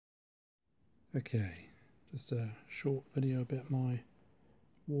Okay, just a short video about my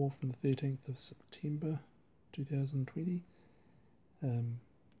war from the 13th of September 2020.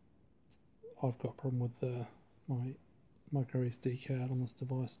 I've got a problem with my micro SD card on this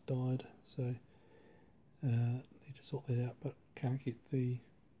device died, so need to sort that out, but couldn't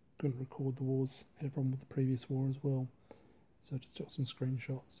record the wars. Had a problem with the previous war as well, so I just took some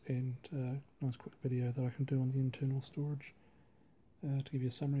screenshots and a nice quick video that I can do on the internal storage to give you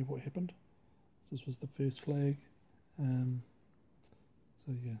a summary of what happened. This was the first flag,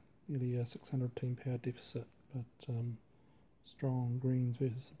 so yeah, nearly a 600 team power deficit, but strong greens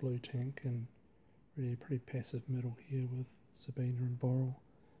versus the blue tank, and really pretty passive middle here with Sabina and Borrell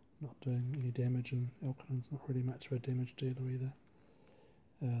not doing any damage, and Elkonnen's not really much of a damage dealer either.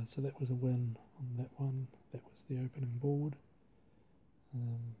 So that was a win on that one. That was the opening board,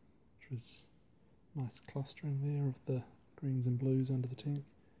 which was nice clustering there of the greens and blues under the tank.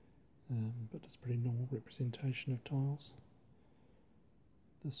 But it's pretty normal representation of tiles.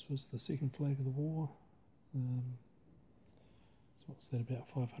 This was the second flag of the war. So what's that, about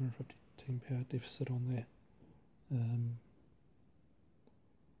 550 team power deficit on that.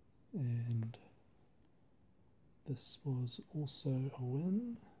 And this was also a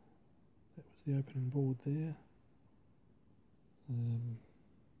win. That was the opening board there.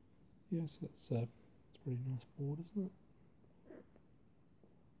 So that's a pretty nice board, isn't it?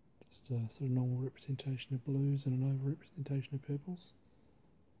 Just a sort of normal representation of blues and an over representation of purples.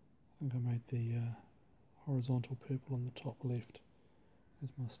 I think I made the horizontal purple on the top left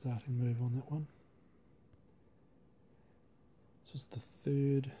as my starting move on that one. This was the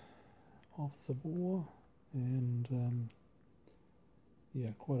third of the war, and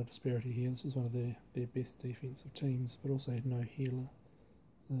quite a disparity here. This was one of their best defensive teams, but also had no healer,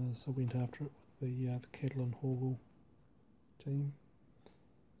 so went after it with the Kettle and Horgel team.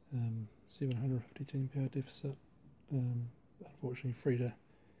 750 team power deficit. Unfortunately, Frida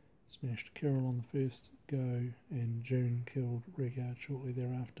smashed Kirill on the first go, and June killed Regard shortly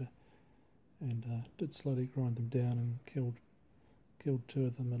thereafter, and did slowly grind them down and killed two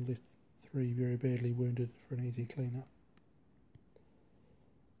of them and left three very badly wounded for an easy cleanup.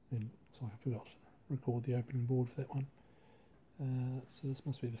 And so I forgot to record the opening board for that one. So this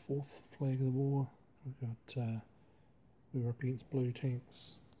must be the fourth flag of the war. We were up against blue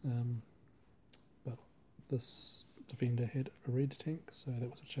tanks, but this defender had a red tank, so that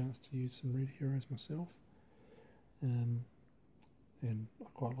was a chance to use some red heroes myself. And I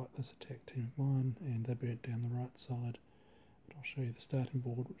quite like this attack team of mine, and they burnt down the right side. But I'll show you the starting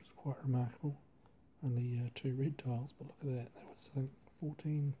board, which is quite remarkable. Only 2 red tiles, but look at that. That was, I think,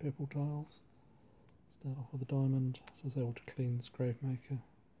 14 purple tiles. Start off with a diamond, so I was able to clean this Gravemaker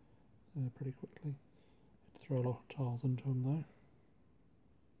pretty quickly. Had to throw a lot of tiles into him though.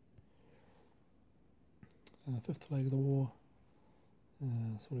 Fifth flag of the war.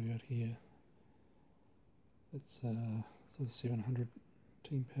 So what do we got here? It's sort of 700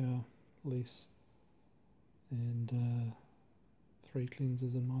 team power less, and 3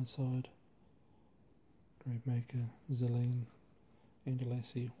 cleansers on my side. Gravemaker, Zilline, and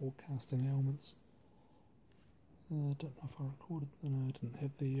Lassie, all casting ailments. Don't know if I recorded, no, I didn't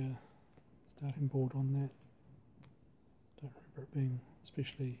have the starting board on that. Don't remember it being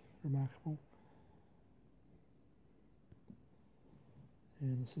especially remarkable.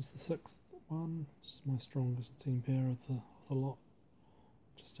 And this is the 6th one. This is my strongest team power of the lot.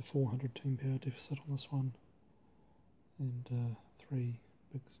 Just a 400 team power deficit on this one, and 3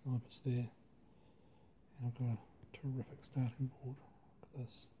 big snipers there. And I've got a terrific starting board. Look at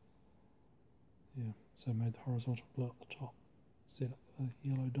this. Yeah, so I made the horizontal blue at the top, set up the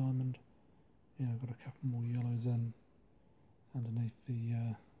yellow diamond, and I've got a couple more yellows in underneath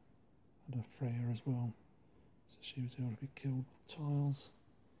under Freya as well, so she was able to be killed with tiles.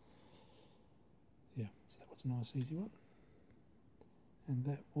 Yeah, so that was a nice easy one, and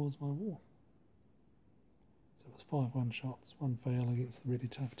that was my war. So it was 5 one-shots, 1 fail against the really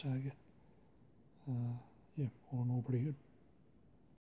tough target. All in all, pretty good.